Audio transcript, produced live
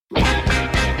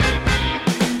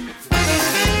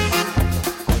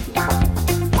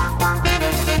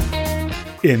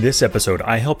In this episode,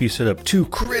 I help you set up two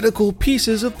critical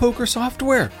pieces of poker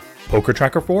software,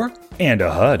 PokerTracker 4 and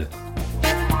a HUD.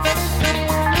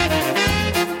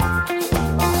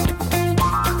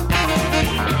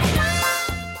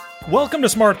 Welcome to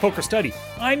Smart Poker Study.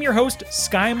 I'm your host,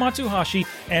 Sky Matsuhashi,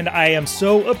 and I am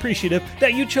so appreciative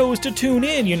that you chose to tune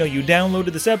in. You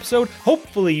downloaded this episode,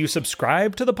 hopefully you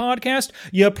subscribed to the podcast,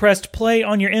 you pressed play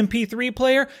on your MP3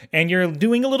 player, and you're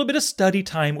doing a little bit of study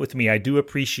time with me. I do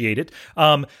appreciate it.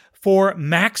 For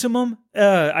maximum,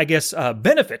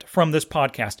 benefit from this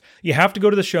podcast, you have to go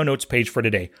to the show notes page for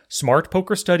today,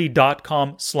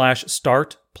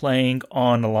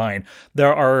 smartpokerstudy.com/startplayingonline.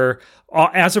 There are,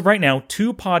 as of right now,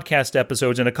 2 podcast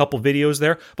episodes and a couple videos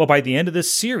there, but by the end of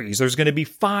this series, there's going to be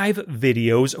 5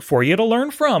 videos for you to learn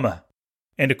from.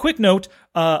 And a quick note,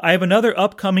 I have another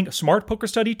upcoming Smart Poker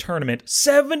Study tournament,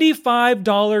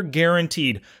 $75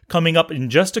 guaranteed, coming up in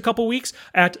just a couple weeks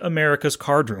at America's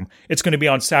Card Room. It's going to be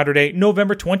on Saturday,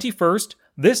 November 21st,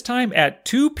 this time at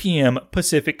 2 p.m.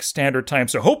 Pacific Standard Time.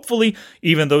 So hopefully,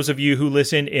 even those of you who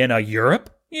listen in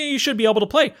Europe, you should be able to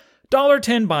play.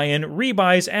 $1.10 buy-in,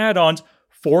 rebuys, add-ons,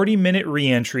 40-minute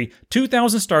re-entry,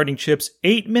 2,000 starting chips,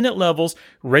 8-minute levels.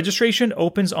 Registration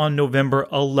opens on November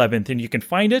 11th, and you can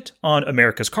find it on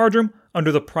America's Card Room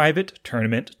under the Private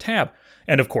Tournament tab.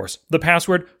 And of course, the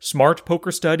password, Smart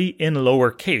Poker Study in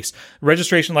lowercase.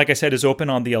 Registration, like I said, is open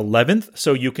on the 11th,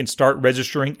 so you can start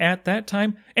registering at that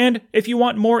time. And if you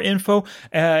want more info,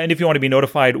 and if you want to be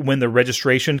notified when the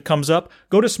registration comes up,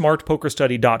 go to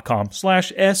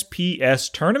smartpokerstudy.com/SPS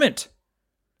tournament.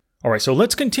 All right, so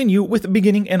let's continue with the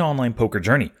beginning an online poker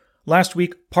journey. Last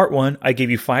week, part 1, I gave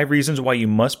you 5 reasons why you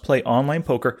must play online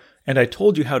poker, and I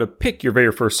told you how to pick your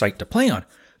very first site to play on.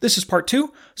 This is part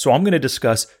 2, so I'm going to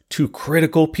discuss 2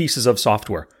 critical pieces of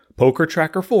software.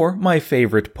 PokerTracker 4, my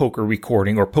favorite poker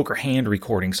recording or poker hand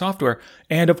recording software,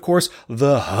 and of course,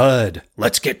 the HUD.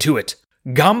 Let's get to it.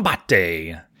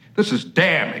 Gambate! This is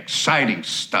damn exciting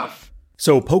stuff.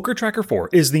 So PokerTracker 4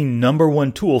 is the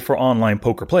 #1 tool for online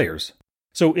poker players.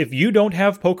 So if you don't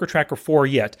have PokerTracker 4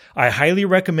 yet, I highly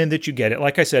recommend that you get it.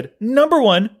 Like I said,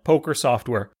 #1 poker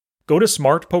software. Go to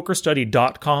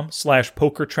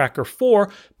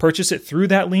smartpokerstudy.com/PokerTracker4, purchase it through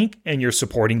that link, and you're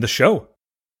supporting the show.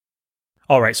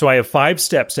 All right, so I have 5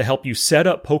 steps to help you set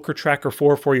up PokerTracker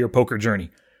 4 for your poker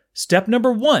journey. Step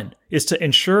number 1 is to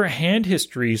ensure hand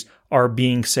histories are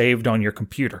being saved on your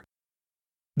computer.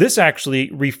 This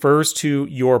actually refers to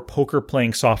your poker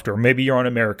playing software. Maybe you're on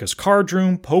America's Card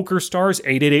Room, PokerStars,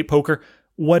 888 Poker,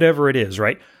 whatever it is,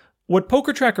 right? What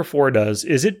PokerTracker 4 does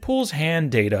is it pulls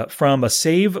hand data from a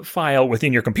save file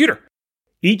within your computer.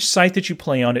 Each site that you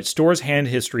play on, it stores hand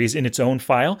histories in its own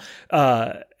file.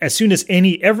 As soon as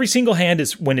every single hand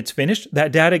is, when it's finished,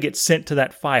 that data gets sent to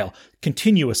that file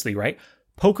continuously, right?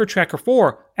 PokerTracker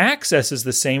 4 accesses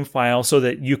the same file so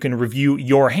that you can review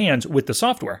your hands with the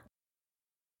software.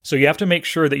 So you have to make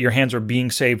sure that your hands are being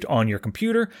saved on your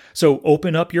computer. So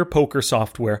open up your poker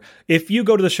software. If you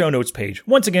go to the show notes page,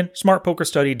 once again,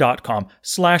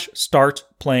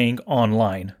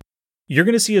 smartpokerstudy.com/startplayingonline, you're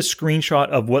going to see a screenshot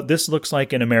of what this looks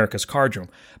like in America's Card Room.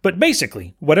 But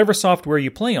basically, whatever software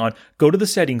you play on, go to the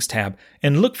settings tab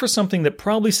and look for something that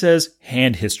probably says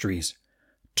hand histories.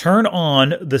 Turn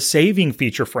on the saving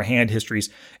feature for hand histories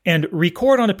and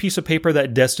record on a piece of paper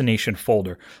that destination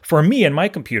folder. For me and my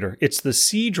computer, it's the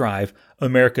C drive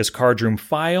America's Card Room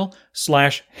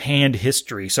file/hand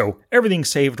history. So everything's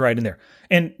saved right in there.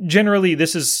 And generally,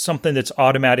 this is something that's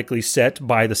automatically set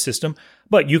by the system,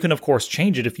 but you can, of course,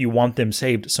 change it if you want them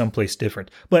saved someplace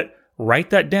different. But write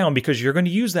that down because you're going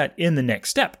to use that in the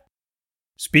next step.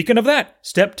 Speaking of that,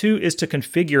 step 2 is to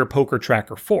configure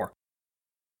PokerTracker 4.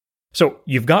 So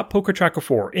you've got PokerTracker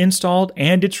 4 installed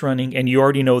and it's running, and you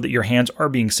already know that your hands are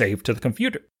being saved to the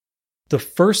computer. The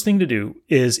first thing to do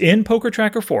is in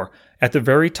PokerTracker 4, at the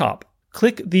very top,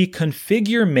 click the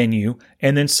Configure menu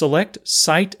and then select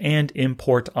Site and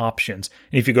Import Options.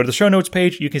 And if you go to the show notes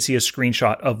page, you can see a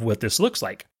screenshot of what this looks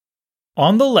like.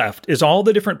 On the left is all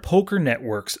the different poker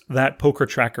networks that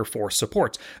PokerTracker 4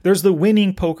 supports. There's the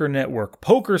Winning Poker Network,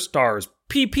 PokerStars,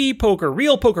 PP Poker,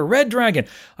 Real Poker, Red Dragon.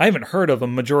 I haven't heard of a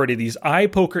majority of these.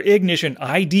 iPoker, Ignition,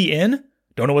 IDN.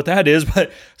 Don't know what that is,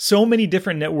 but so many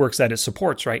different networks that it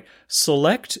supports, right?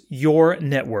 Select your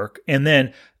network and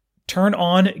then turn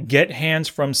on Get Hands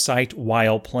from Site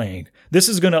while playing. This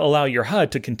is going to allow your HUD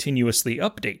to continuously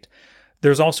update.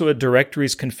 There's also a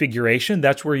directories configuration.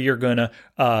 That's where you're going to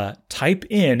type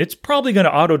in. It's probably going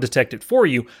to auto-detect it for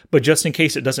you, but just in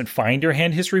case it doesn't find your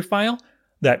hand history file,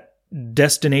 that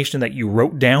destination that you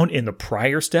wrote down in the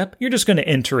prior step, you're just going to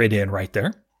enter it in right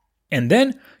there. And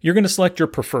then you're going to select your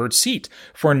preferred seat.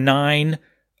 For 9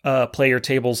 player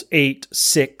tables, 8,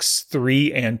 6,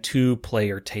 3, and 2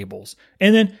 player tables.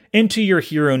 And then enter your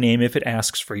hero name if it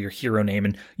asks for your hero name,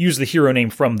 and use the hero name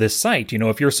from this site.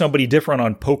 If you're somebody different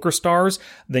on PokerStars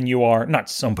than you are, not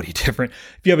somebody different,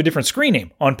 if you have a different screen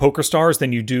name on PokerStars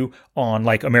than you do on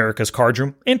like America's Card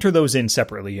Room, enter those in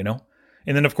separately, And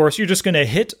then of course you're just going to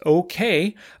hit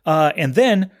OK, and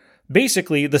then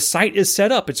basically, the site is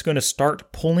set up. It's going to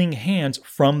start pulling hands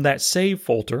from that save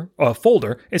folder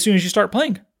as soon as you start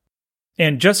playing.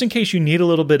 And just in case you need a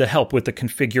little bit of help with the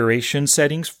configuration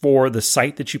settings for the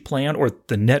site that you play on or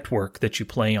the network that you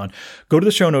play on, go to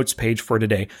the show notes page for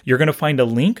today. You're going to find a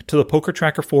link to the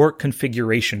PokerTracker 4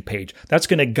 configuration page. That's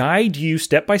going to guide you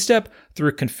step by step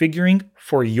through configuring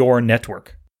for your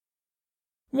network.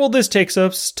 Well, this takes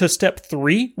us to step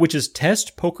 3, which is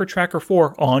test PokerTracker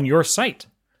 4 on your site.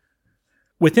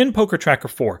 Within PokerTracker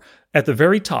 4, at the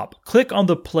very top, click on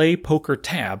the Play Poker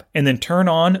tab and then turn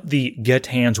on the Get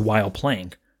Hands While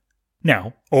Playing.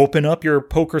 Now, open up your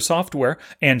poker software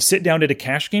and sit down at a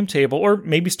cash game table or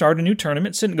maybe start a new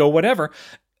tournament, sit and go, whatever.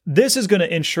 This is going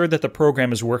to ensure that the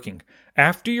program is working.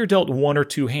 After you're dealt 1 or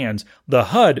 2 hands, the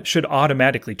HUD should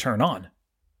automatically turn on.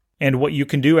 And what you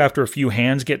can do after a few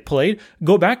hands get played,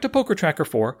 go back to PokerTracker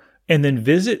 4, and then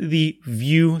visit the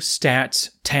View Stats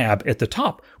tab at the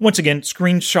top. Once again,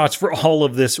 screenshots for all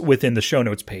of this within the show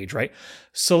notes page, right?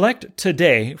 Select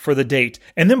today for the date,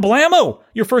 and then blammo!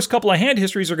 Your first couple of hand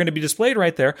histories are going to be displayed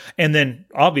right there. And then,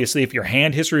 obviously, if your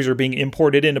hand histories are being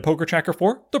imported into PokerTracker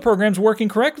 4, the program's working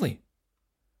correctly.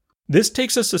 This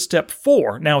takes us to step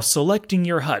 4, now selecting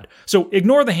your HUD. So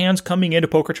ignore the hands coming into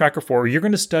PokerTracker 4. You're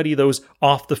going to study those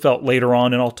off the felt later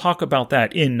on, and I'll talk about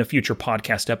that in a future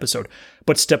podcast episode.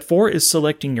 But step 4 is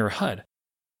selecting your HUD.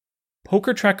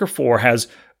 PokerTracker 4 has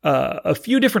a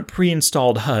few different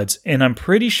pre-installed HUDs, and I'm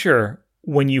pretty sure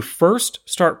when you first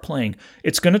start playing,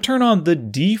 it's going to turn on the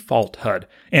default HUD.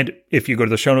 And if you go to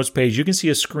the show notes page, you can see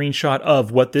a screenshot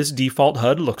of what this default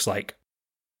HUD looks like.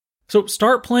 So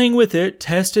start playing with it,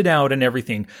 test it out and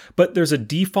everything. But there's a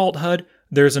default HUD.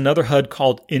 There's another HUD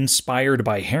called Inspired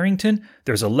by Harrington.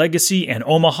 There's a Legacy and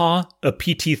Omaha, a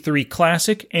PT3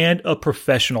 Classic, and a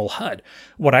Professional HUD.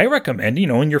 What I recommend,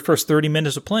 in your first 30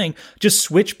 minutes of playing, just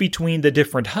switch between the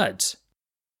different HUDs.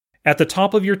 At the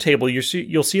top of your table,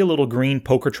 you'll see a little green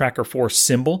PokerTracker 4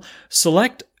 symbol.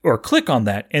 Select or click on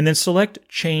that and then select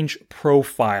Change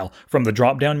Profile from the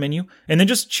drop-down menu, and then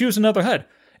just choose another HUD.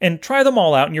 And try them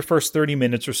all out in your first 30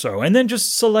 minutes or so, and then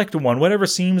just select one, whatever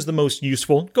seems the most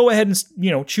useful. Go ahead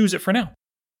and, choose it for now.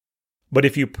 But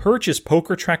if you purchase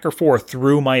PokerTracker 4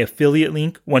 through my affiliate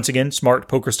link, once again,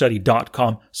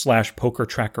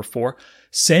 smartpokerstudy.com/PokerTracker4,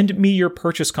 send me your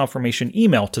purchase confirmation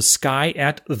email to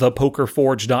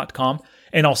sky@thepokerforge.com,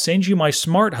 and I'll send you my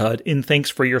Smart HUD in thanks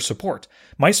for your support.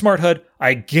 My Smart HUD,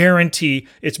 I guarantee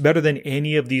it's better than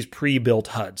any of these pre-built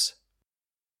HUDs.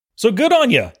 So good on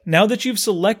you! Now that you've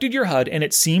selected your HUD and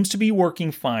it seems to be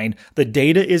working fine, the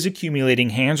data is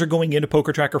accumulating, hands are going into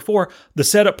PokerTracker 4, the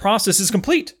setup process is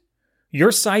complete.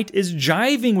 Your site is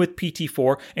jiving with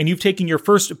PT4 and you've taken your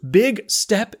first big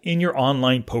step in your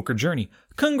online poker journey.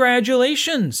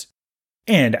 Congratulations!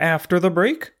 And after the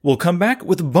break, we'll come back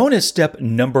with bonus step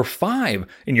number 5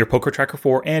 in your PokerTracker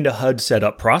 4 and a HUD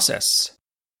setup process.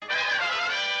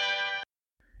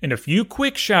 And a few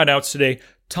quick shout-outs today.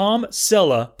 Tom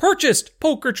Sella purchased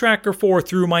PokerTracker 4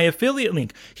 through my affiliate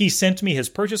link. He sent me his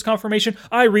purchase confirmation.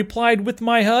 I replied with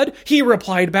my HUD. He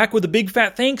replied back with a big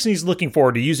fat thanks, and he's looking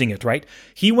forward to using it, right?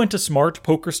 He went to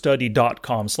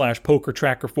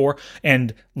smartpokerstudy.com/PokerTracker4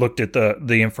 and looked at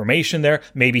the information there.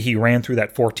 Maybe he ran through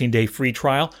that 14-day free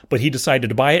trial, but he decided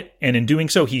to buy it, and in doing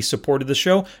so, he supported the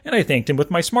show, and I thanked him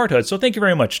with my Smart HUD. So thank you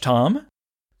very much, Tom.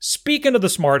 Speaking of the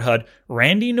Smart HUD,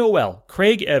 Randy Noel,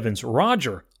 Craig Evans,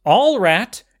 Roger,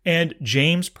 Allrat, and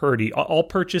James Purdy all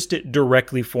purchased it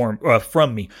directly from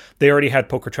me. They already had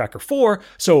PokerTracker 4,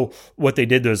 so what they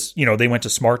did was, they went to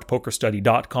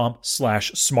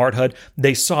smartpokerstudy.com/smarthud.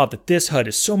 They saw that this HUD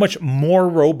is so much more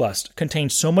robust,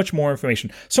 contains so much more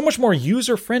information, so much more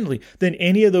user-friendly than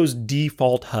any of those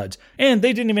default HUDs. And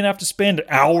they didn't even have to spend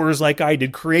hours like I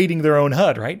did creating their own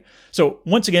HUD, right? So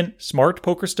once again,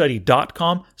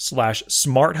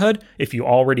 smartpokerstudy.com/smarthud if you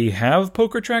already have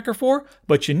PokerTracker 4,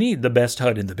 but you need the best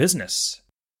HUD in the business.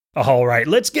 All right,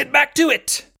 let's get back to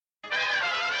it.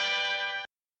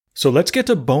 So let's get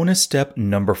to bonus step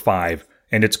number 5,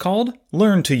 and it's called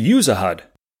Learn to Use a HUD.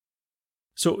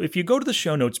 So if you go to the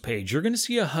show notes page, you're going to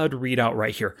see a HUD readout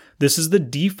right here. This is the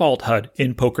default HUD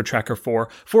in PokerTracker 4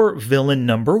 for villain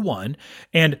number 1,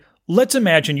 and let's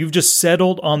imagine you've just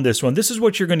settled on this one. This is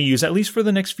what you're going to use, at least for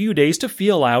the next few days, to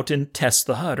feel out and test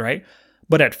the HUD, right?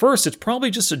 But at first, it's probably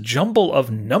just a jumble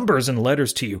of numbers and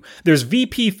letters to you. There's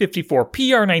VP54,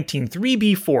 PR19,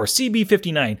 3B4,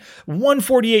 CB59,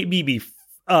 148BB,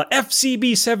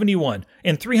 FCB71,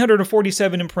 and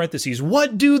 347 in parentheses.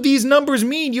 What do these numbers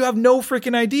mean? You have no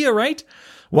freaking idea, right?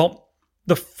 Well,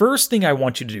 the first thing I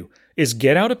want you to do is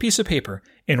get out a piece of paper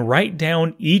and write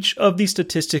down each of these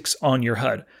statistics on your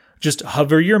HUD. Just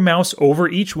hover your mouse over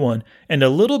each one and a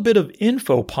little bit of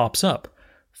info pops up.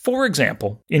 For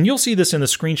example, and you'll see this in the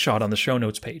screenshot on the show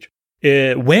notes page,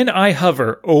 when I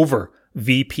hover over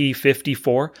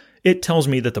VP54, it tells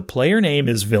me that the player name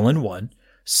is Villain1.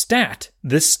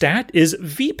 This stat is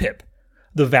VPIP.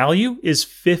 The value is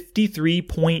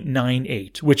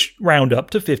 53.98, which round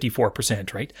up to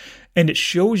 54%, right? And it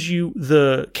shows you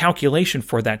the calculation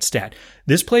for that stat.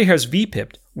 This player has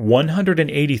VPIP'd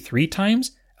 183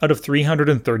 times out of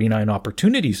 339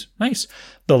 opportunities. Nice.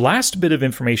 The last bit of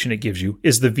information it gives you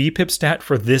is the VPIP stat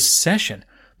for this session.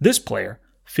 This player,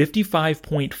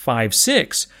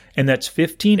 55.56, and that's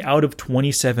 15 out of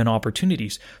 27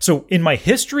 opportunities. So in my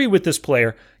history with this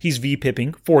player, he's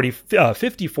VPIPing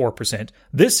 54%.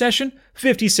 This session,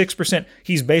 56%.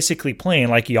 He's basically playing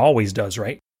like he always does,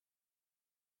 right?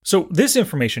 So this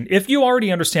information, if you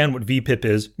already understand what VPIP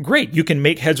is, great, you can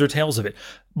make heads or tails of it.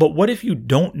 But what if you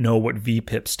don't know what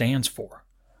VPIP stands for?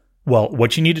 Well,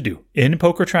 what you need to do in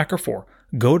PokerTracker 4,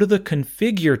 go to the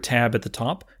Configure tab at the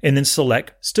top and then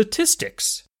select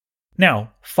Statistics.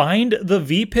 Now, find the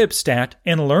VPIP stat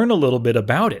and learn a little bit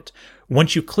about it.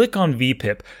 Once you click on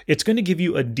VPIP, it's going to give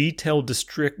you a detailed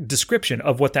description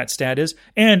of what that stat is,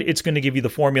 and it's going to give you the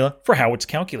formula for how it's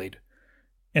calculated.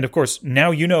 And of course,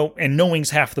 now you know, and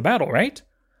knowing's half the battle, right?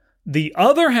 The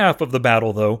other half of the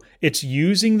battle, though, it's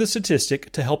using the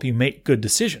statistic to help you make good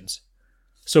decisions.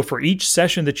 So for each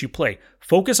session that you play,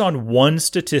 focus on one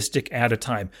statistic at a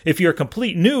time. If you're a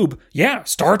complete noob,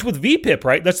 start with VPIP,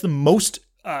 right? That's the most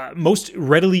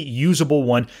readily usable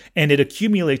one, and it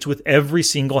accumulates with every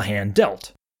single hand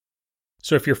dealt.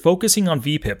 So if you're focusing on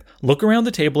VPIP, look around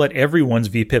the table at everyone's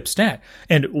VPIP stat.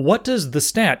 And what does the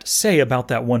stat say about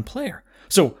that one player?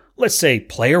 So let's say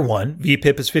player 1,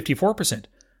 VPIP is 54%.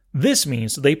 This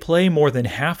means they play more than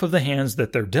half of the hands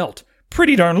that they're dealt.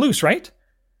 Pretty darn loose, right?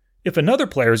 If another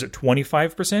player is at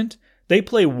 25%, they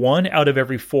play 1 out of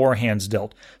every 4 hands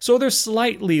dealt. So they're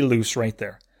slightly loose right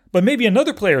there. But maybe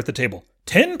another player at the table,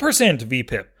 10%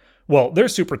 VPIP. Well, they're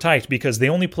super tight because they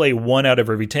only play 1 out of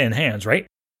every 10 hands, right?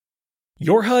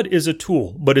 Your HUD is a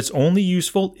tool, but it's only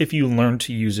useful if you learn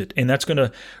to use it, and that's going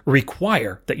to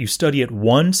require that you study it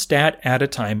one stat at a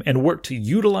time and work to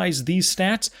utilize these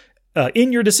stats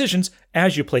in your decisions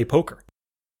as you play poker.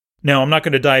 Now, I'm not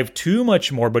going to dive too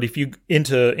much more, but if you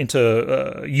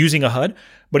into using a HUD,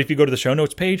 but if you go to the show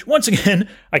notes page, once again,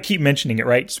 I keep mentioning it,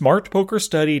 right?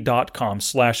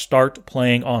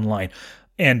 smartpokerstudy.com/startplayingonline,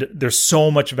 and there's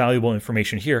so much valuable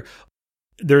information here.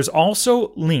 There's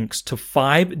also links to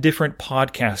 5 different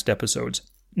podcast episodes,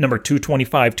 number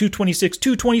 225, 226,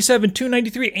 227,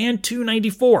 293, and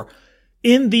 294.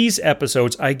 In these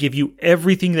episodes, I give you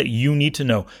everything that you need to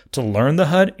know to learn the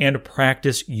HUD and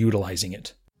practice utilizing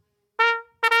it.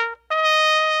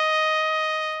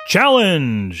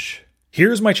 Challenge!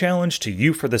 Here's my challenge to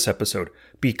you for this episode.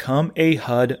 Become a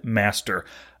HUD master.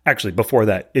 Actually, before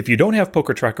that, if you don't have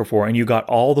PokerTracker 4 and you got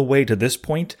all the way to this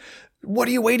point, what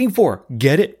are you waiting for?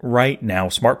 Get it right now.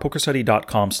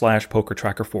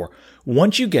 smartpokerstudy.com/PokerTracker4.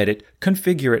 Once you get it,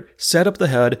 configure it, set up the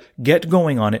HUD, get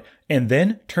going on it, and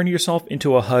then turn yourself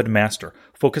into a HUD master.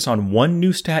 Focus on one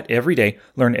new stat every day,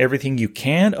 learn everything you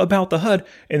can about the HUD,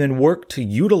 and then work to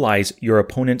utilize your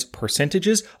opponent's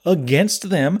percentages against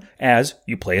them as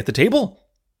you play at the table.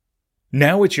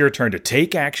 Now it's your turn to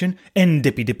take action and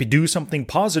do something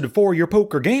positive for your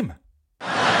poker game.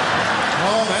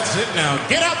 Oh, that's it now.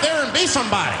 Get out there and be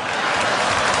somebody.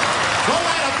 Go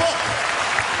write a book.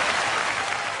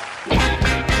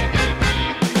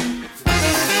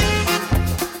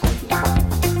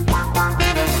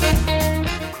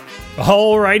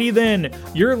 Alrighty then.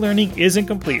 Your learning isn't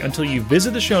complete until you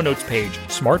visit the show notes page,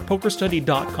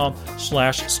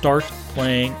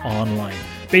 smartpokerstudy.com/startplayingonline.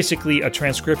 Basically a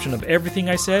transcription of everything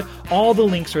I said. All the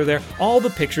links are there, all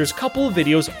the pictures, couple of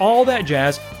videos, all that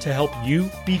jazz to help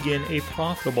you begin a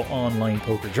profitable online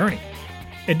poker journey.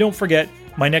 And don't forget,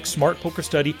 my next Smart Poker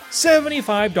Study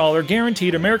 $75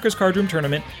 guaranteed America's Card Room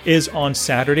Tournament is on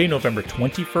Saturday, November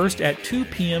 21st at 2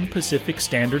 p.m. Pacific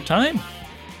Standard Time.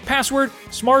 Password,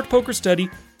 Smart Poker Study.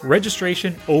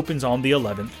 Registration opens on the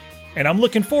 11th. And I'm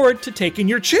looking forward to taking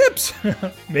your chips.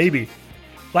 Maybe.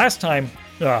 Last time,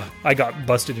 I got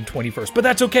busted in 21st, but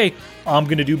that's okay. I'm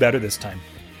going to do better this time.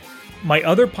 My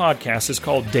other podcast is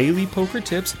called Daily Poker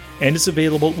Tips, and it's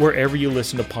available wherever you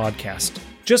listen to podcasts.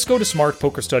 Just go to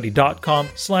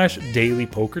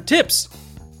smartpokerstudy.com/dailypokertips.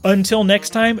 Until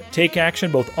next time, take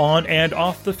action both on and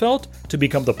off the felt to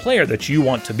become the player that you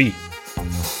want to be.